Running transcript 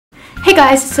Hey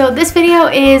guys, so this video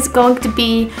is going to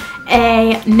be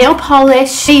a nail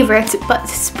polish favorite, but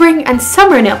spring and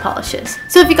summer nail polishes.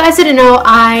 So if you guys didn't know,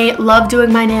 I love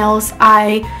doing my nails.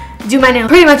 I do my nails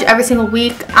pretty much every single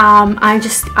week. I'm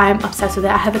obsessed with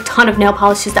it. I have a ton of nail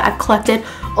polishes that I've collected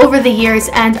over the years,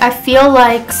 and I feel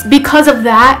like because of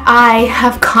that I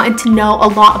have gotten to know a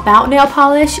lot about nail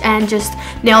polish and just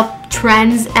nail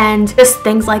trends and just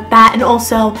things like that. And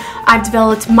also I've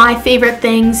developed my favorite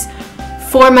things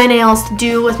for my nails to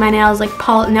do with my nails, like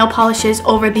nail polishes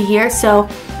over the years. So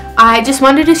I just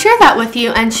wanted to share that with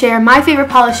you and share my favorite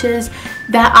polishes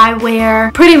that I wear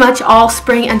pretty much all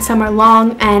spring and summer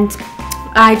long. And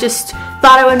I just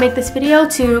thought I would make this video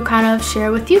to kind of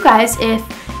share with you guys if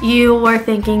you were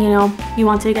thinking, you know, you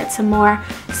wanted to get some more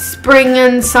spring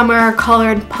and summer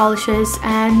colored polishes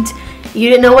and you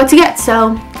didn't know what to get.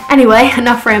 So anyway,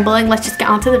 enough rambling, let's just get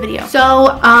on to the video.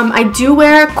 So I do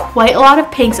wear quite a lot of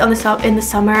pinks in the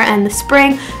summer and the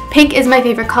spring. Pink is my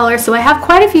favorite color, so I have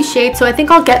quite a few shades, so I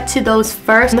think I'll get to those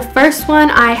first. And the first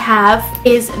one I have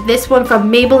is this one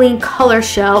from Maybelline Color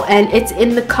Show, and it's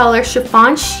in the color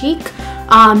Chiffon Chic,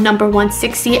 number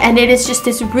 160, and it is just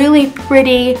this really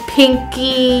pretty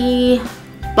pinky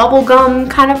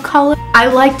bubblegum kind of color. I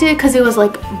liked it because it was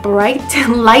like bright,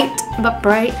 light but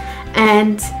bright,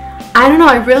 and I don't know,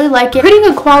 I really like it. Pretty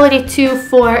good quality too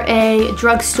for a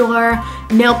drugstore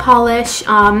nail polish.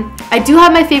 I do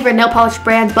have my favorite nail polish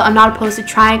brands, but I'm not opposed to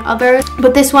trying others.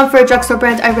 But this one for a drugstore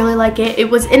brand, I really like it. It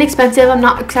was inexpensive. I'm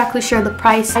not exactly sure the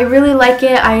price. I really like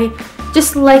it. I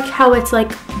just like how it's like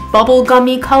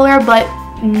bubblegummy color, but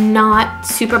not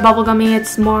super bubblegummy.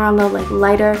 It's more on the like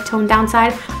lighter toned down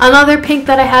side. Another pink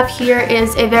that I have here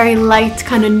is a very light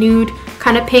kind of nude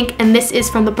kind of pink, and this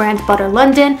is from the brand Butter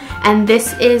London, and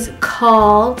this is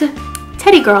called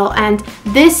Teddy Girl. And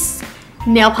this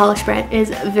nail polish brand is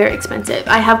very expensive.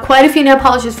 I have quite a few nail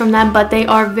polishes from them, but they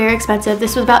are very expensive.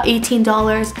 This was about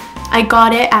 $18. I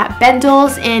got it at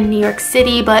Bendel's in New York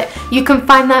City, but you can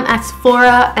find them at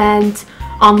Sephora and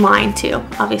online too,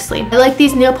 obviously. I like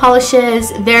these nail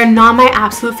polishes. They're not my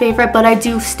absolute favorite, but I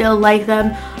do still like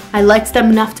them. I liked them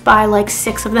enough to buy like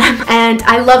 6 of them, and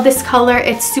I love this color.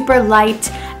 It's super light,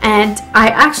 and I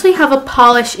actually have a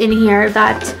polish in here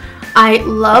that I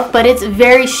love, but it's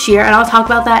very sheer, and I'll talk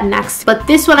about that next. But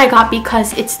this one I got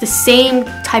because it's the same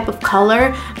type of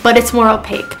color, but it's more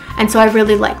opaque, and so I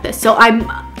really like this. So I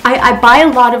buy a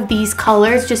lot of these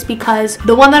colors just because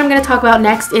the one that I'm going to talk about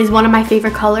next is one of my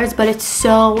favorite colors, but it's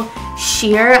so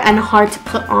sheer and hard to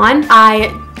put on.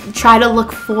 I try to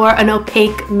look for an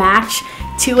opaque match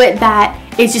to it that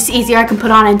is just easier. I can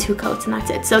put on in 2 coats and that's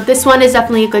it. So this one is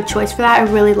definitely a good choice for that.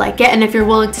 I really like it, and if you're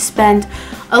willing to spend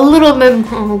a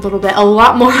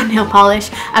lot more on nail polish,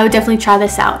 I would definitely try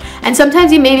this out. And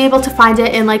sometimes you may be able to find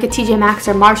it in like a TJ Maxx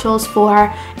or Marshall's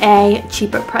for a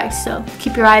cheaper price, so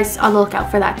keep your eyes on the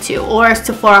lookout for that too, or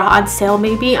Sephora on sale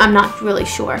maybe, I'm not really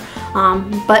sure.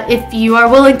 But if you are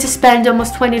willing to spend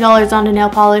almost $20 on a nail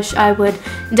polish, I would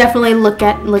definitely look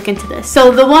into this.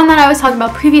 So the one that I was talking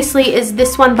about previously is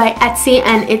this one by Essie,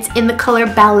 and it's in the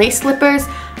color Ballet Slippers.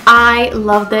 I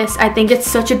love this. I think it's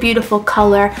such a beautiful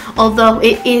color, although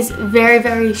it is very,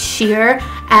 very sheer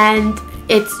and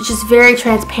it's just very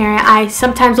transparent. I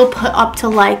sometimes will put up to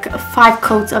like 5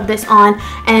 coats of this on,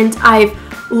 and I've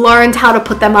learned how to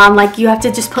put them on. Like, you have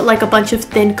to just put like a bunch of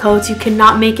thin coats. You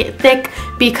cannot make it thick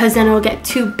because then it'll get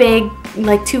too big,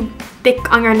 like too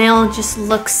thick on your nail. It just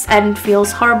looks and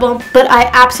feels horrible. But I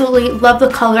absolutely love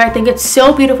the color. I think it's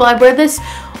so beautiful. I wear this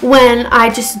when I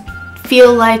just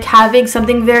feel like having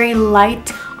something very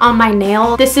light on my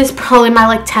nail. This is probably my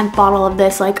like 10th bottle of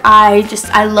this. Like, I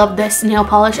love this nail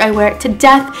polish. I wear it to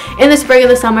death in the spring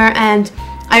and the summer, and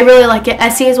I really like it.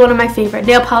 Essie is one of my favorite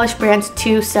nail polish brands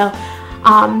too, so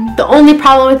the only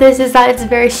problem with this is that it's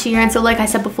very sheer, and so like I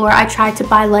said before, I try to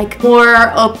buy like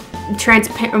more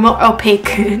transparent, more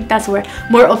opaque that's the word,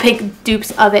 more opaque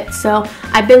dupes of it. So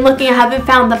I've been looking. I haven't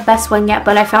found the best one yet,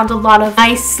 but I found a lot of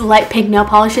nice light pink nail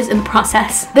polishes in the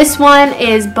process. This one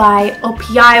is by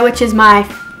OPI, which is my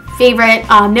favorite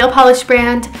nail polish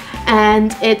brand,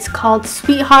 and it's called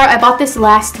Sweetheart. I bought this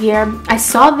last year. I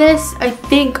saw this, I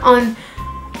think, on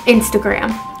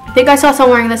Instagram. I think I saw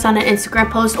someone wearing this on an Instagram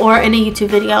post or in a YouTube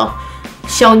video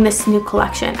showing this new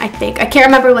collection. I can't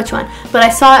remember which one, but I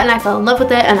saw it and I fell in love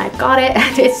with it and I got it,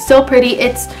 and it's so pretty.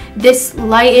 It's this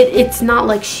light, it's not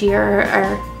like sheer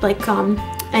or like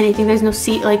anything. There's no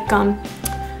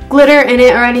glitter in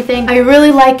it or anything. I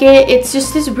really like it. It's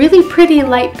just this really pretty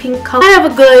light pink color. Kind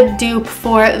of a good dupe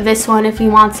for this one if you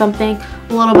want something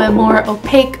a little bit more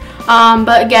opaque.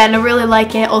 But again, I really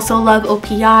like it. Also love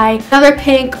OPI. Another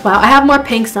pink. Wow, I have more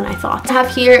pinks than I thought. I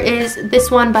have here is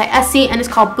this one by Essie, and it's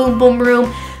called Boom Boom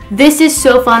Room. This is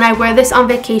so fun. I wear this on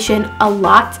vacation a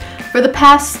lot. For the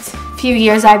past few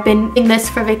years, I've been in this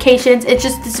for vacations. It's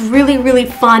just this really, really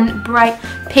fun, bright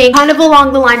pink. Kind of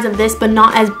along the lines of this, but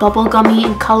not as bubblegummy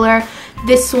in color.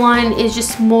 This one is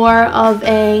just more of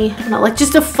a, I don't know, like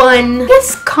just a fun, I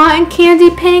guess, cotton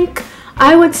candy pink.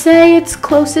 I would say it's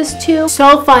closest to.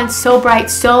 So fun, so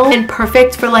bright, so and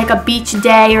perfect for like a beach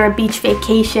day or a beach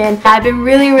vacation. I've been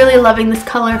really, really loving this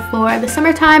color for the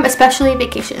summertime, especially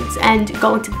vacations and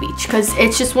going to the beach, because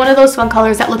it's just one of those fun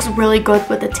colors that looks really good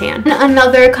with a tan. And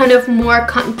another kind of more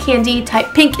cotton candy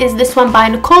type pink is this one by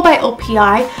Nicole by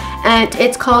OPI, and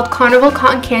it's called Carnival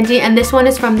Cotton Candy, and this one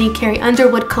is from the Carrie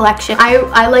Underwood collection.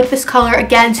 I like this color.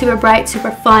 Again, super bright, super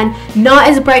fun. Not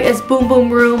as bright as Boom Boom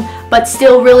Room, but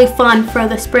still really fun for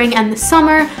the spring and the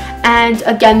summer. And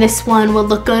again, this one will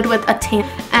look good with a tan.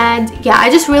 And yeah,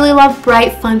 I just really love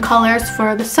bright, fun colors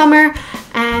for the summer,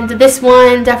 and this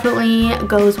one definitely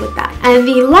goes with that. And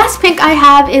the last pink I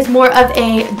have is more of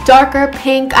a darker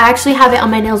pink. I actually have it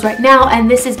on my nails right now, and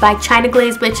this is by China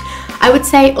Glaze, which I would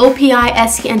say OPI,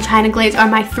 Essie, and China Glaze are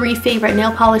my 3 favorite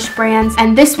nail polish brands.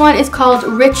 And this one is called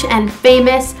Rich and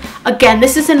Famous. Again,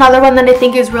 this is another one that I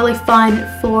think is really fun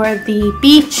for the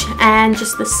beach and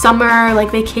just the summer,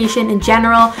 like vacation in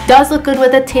general. Does look good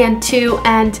with a tan too,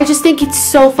 and I just think it's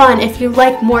so fun. If you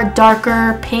like more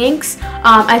darker pinks,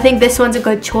 I think this one's a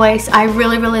good choice. I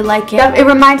really, really like it. It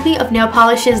reminds me of nail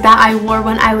polishes that I wore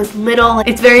when I was little.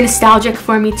 It's very nostalgic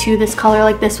for me too, this color.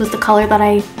 Like, this was the color that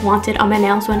I wanted on my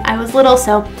nails when I was little,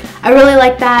 so I really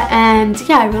like that. And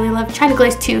yeah, I really love China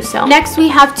Glaze too. So next we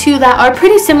have 2 that are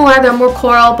pretty similar. They're more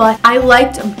coral, but I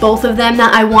liked both of them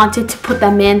that I wanted to put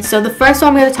them in. So the first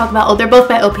one I'm going to talk about, oh, they're both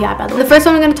by OPI, by the way. The first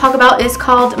one I'm going to talk about is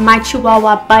called My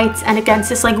Chihuahua Bites, and again, it's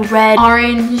this like red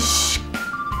orange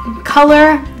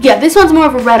color. Yeah, this one's more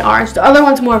of a red orange. The other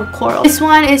one's more of a coral. This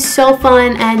one is so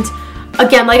fun, and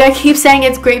again, like I keep saying,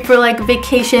 it's great for like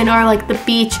vacation or like the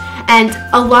beach. And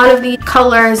a lot of these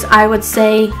colors, I would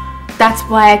say that's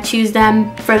why I choose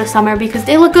them for the summer, because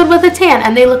they look good with a tan,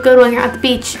 and they look good when you're at the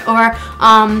beach or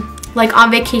like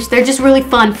on vacation. They're just really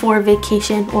fun for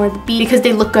vacation or the beach because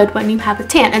they look good when you have a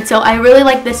tan. And so I really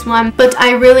like this one, but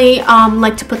I really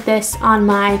like to put this on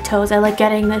my toes. I like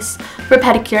getting this for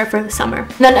pedicure for the summer.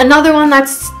 Then another one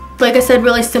that's, like I said,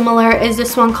 really similar is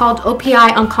this one called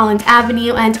OPI on Collins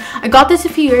Avenue, and I got this a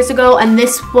few years ago, and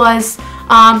this was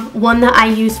one that I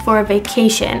used for a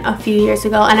vacation a few years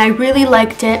ago, and I really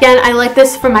liked it. Again, I like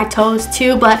this for my toes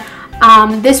too, but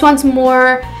this one's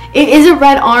more, it is a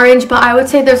red orange, but I would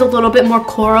say there's a little bit more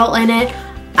coral in it.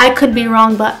 I could be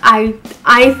wrong, but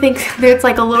I think it's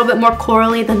like a little bit more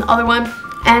corally than the other one,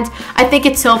 and I think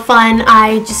it's so fun.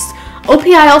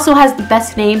 OPI also has the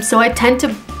best name, so I tend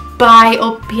to buy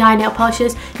OPI nail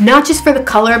polishes, not just for the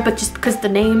color, but just because the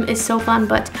name is so fun.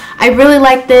 But I really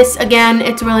like this. Again,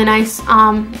 it's really nice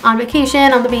on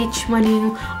vacation, on the beach, when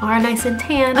you are nice and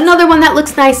tan. Another one that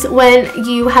looks nice when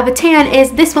you have a tan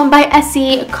is this one by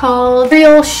Essie called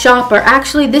Serial Shopper.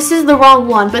 Actually, this is the wrong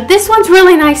one, but this one's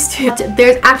really nice too.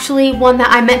 There's actually one that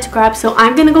I meant to grab, so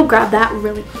I'm gonna go grab that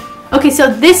really quick. Okay,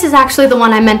 so this is actually the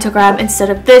one I meant to grab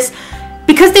instead of this,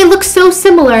 because they look so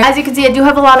similar. As you can see, I do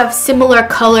have a lot of similar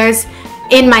colors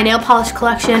in my nail polish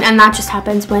collection, and that just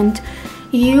happens when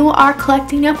you are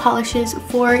collecting nail polishes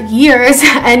for years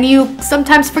and you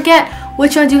sometimes forget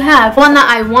which ones you have. One that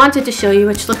I wanted to show you,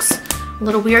 which looks a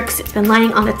little weird because it's been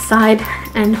lying on its side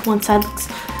and one side looks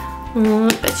a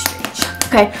bit strange.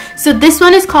 Okay, so this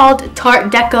one is called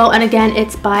Tart Deco, and again,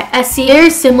 it's by Essie. Very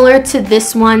similar to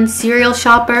this one, Serial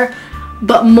Shopper,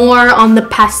 but more on the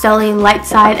pastel-y light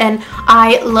side, and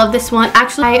I love this one.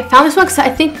 Actually, I found this one because I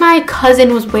think my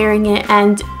cousin was wearing it,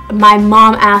 and my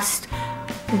mom asked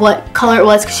what color it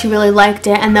was because she really liked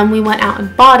it, and then we went out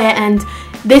and bought it. And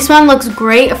this one looks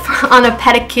great on a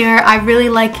pedicure. I really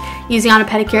like using on a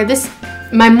pedicure. This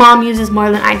my mom uses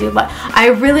more than I do, but I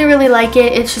really, really like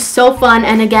it. It's just so fun,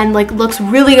 and again, like, looks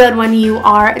really good when you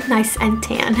are nice and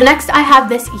tan. Next, I have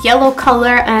this yellow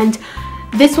color, and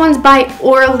this one's by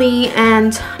Orly,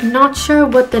 and I'm not sure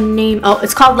what the name, oh,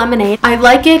 it's called Lemonade. I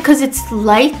like it because it's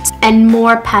light and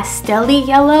more pastel-y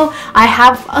yellow. I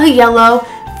have a yellow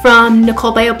from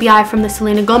Nicole by OPI from the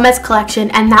Selena Gomez collection,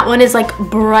 and that one is like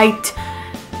bright,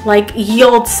 like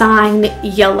yield sign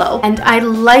yellow, and I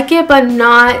like it, but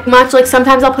not much. Like,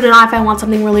 sometimes I'll put it on if I want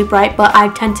something really bright, but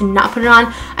I tend to not put it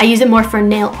on. I use it more for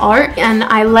nail art, and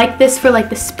I like this for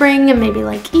like the spring and maybe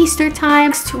like Easter time.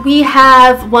 Next, we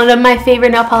have one of my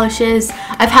favorite nail polishes.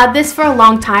 I've had this for a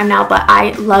long time now, but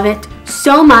I love it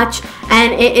so much,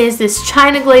 and it is this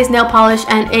China Glaze nail polish,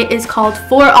 and it is called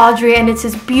For Audrey, and it's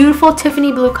this beautiful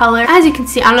Tiffany blue color. As you can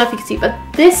see, I don't know if you can see, but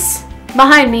this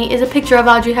behind me is a picture of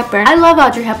Audrey Hepburn. I love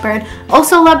Audrey Hepburn.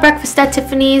 Also love Breakfast at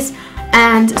Tiffany's.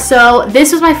 And so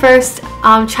this was my first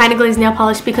China Glaze nail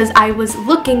polish because I was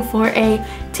looking for a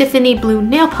Tiffany blue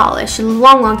nail polish a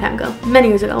long time ago, many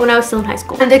years ago when I was still in high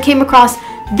school. And I came across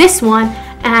this one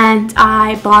and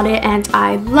I bought it and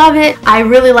I love it. I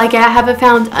really like it. I haven't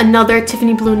found another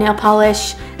Tiffany blue nail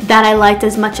polish that I liked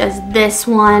as much as this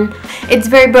one. It's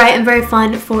very bright and very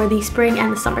fun for the spring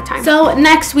and the summertime. So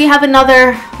next we have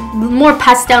another more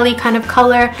pastel-y kind of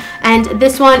color, and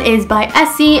this one is by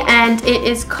Essie and it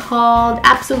is called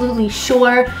Absolutely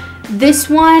Sure. This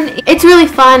one, it's really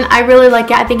fun. I really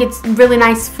like it. I think it's really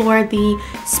nice for the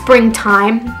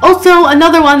springtime. Also,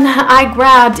 another one that I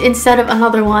grabbed instead of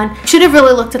another one. Should have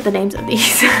really looked at the names of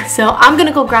these. So I'm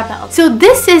gonna go grab that. So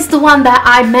this is the one that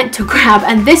I meant to grab,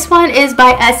 and this one is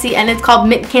by Essie and it's called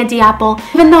Mint Candy Apple.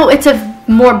 Even though it's a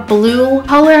more blue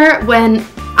color, when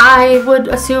I would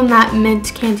assume that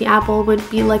Mint Candy Apple would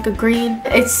be like a green,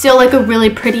 it's still like a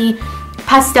really pretty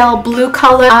pastel blue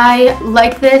color. I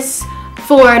like this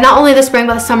for not only the spring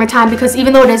but the summertime, because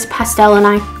even though it is pastel and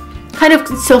I kind of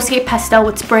associate pastel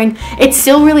with spring, it's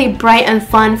still really bright and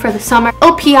fun for the summer.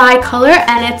 OPI color,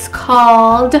 and it's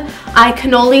called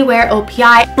Cannoli Wear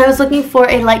OPI. I was looking for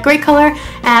a light gray color and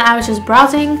I was just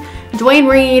browsing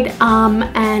Dwayne Reed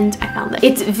and I found it.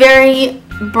 It's very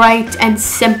bright and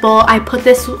simple. I put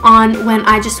this on when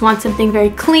I just want something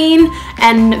very clean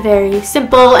and very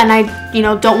simple, and I, you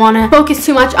know, don't want to focus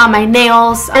too much on my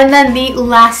nails. And then the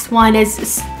last one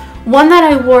is one that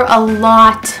I wore a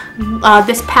lot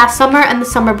this past summer and the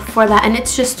summer before that, and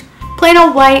it's just plain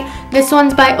old white. This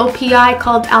one's by OPI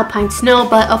called Alpine Snow,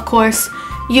 but of course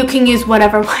you can use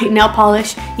whatever white nail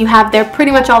polish you have. They're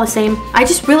pretty much all the same. I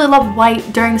just really love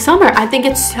white during summer. I think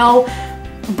it's so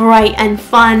bright and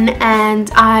fun and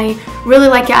I really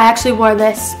like it. I actually wore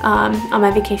this on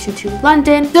my vacation to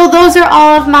London. So those are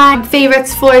all of my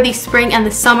favorites for the spring and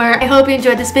the summer. I hope you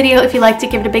enjoyed this video. If you liked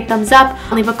it, give it a big thumbs up.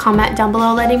 Leave a comment down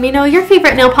below letting me know your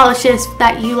favorite nail polishes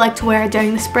that you like to wear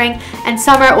during the spring and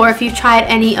summer, or if you tried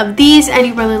any of these and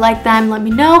you really like them, let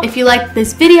me know. If you liked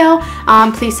this video,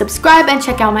 please subscribe and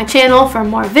check out my channel for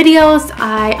more videos.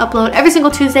 I upload every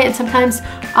single Tuesday and sometimes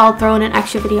I'll throw in an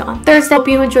extra video on Thursday. Hope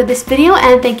you enjoyed this video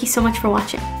and thank you so much for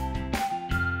watching.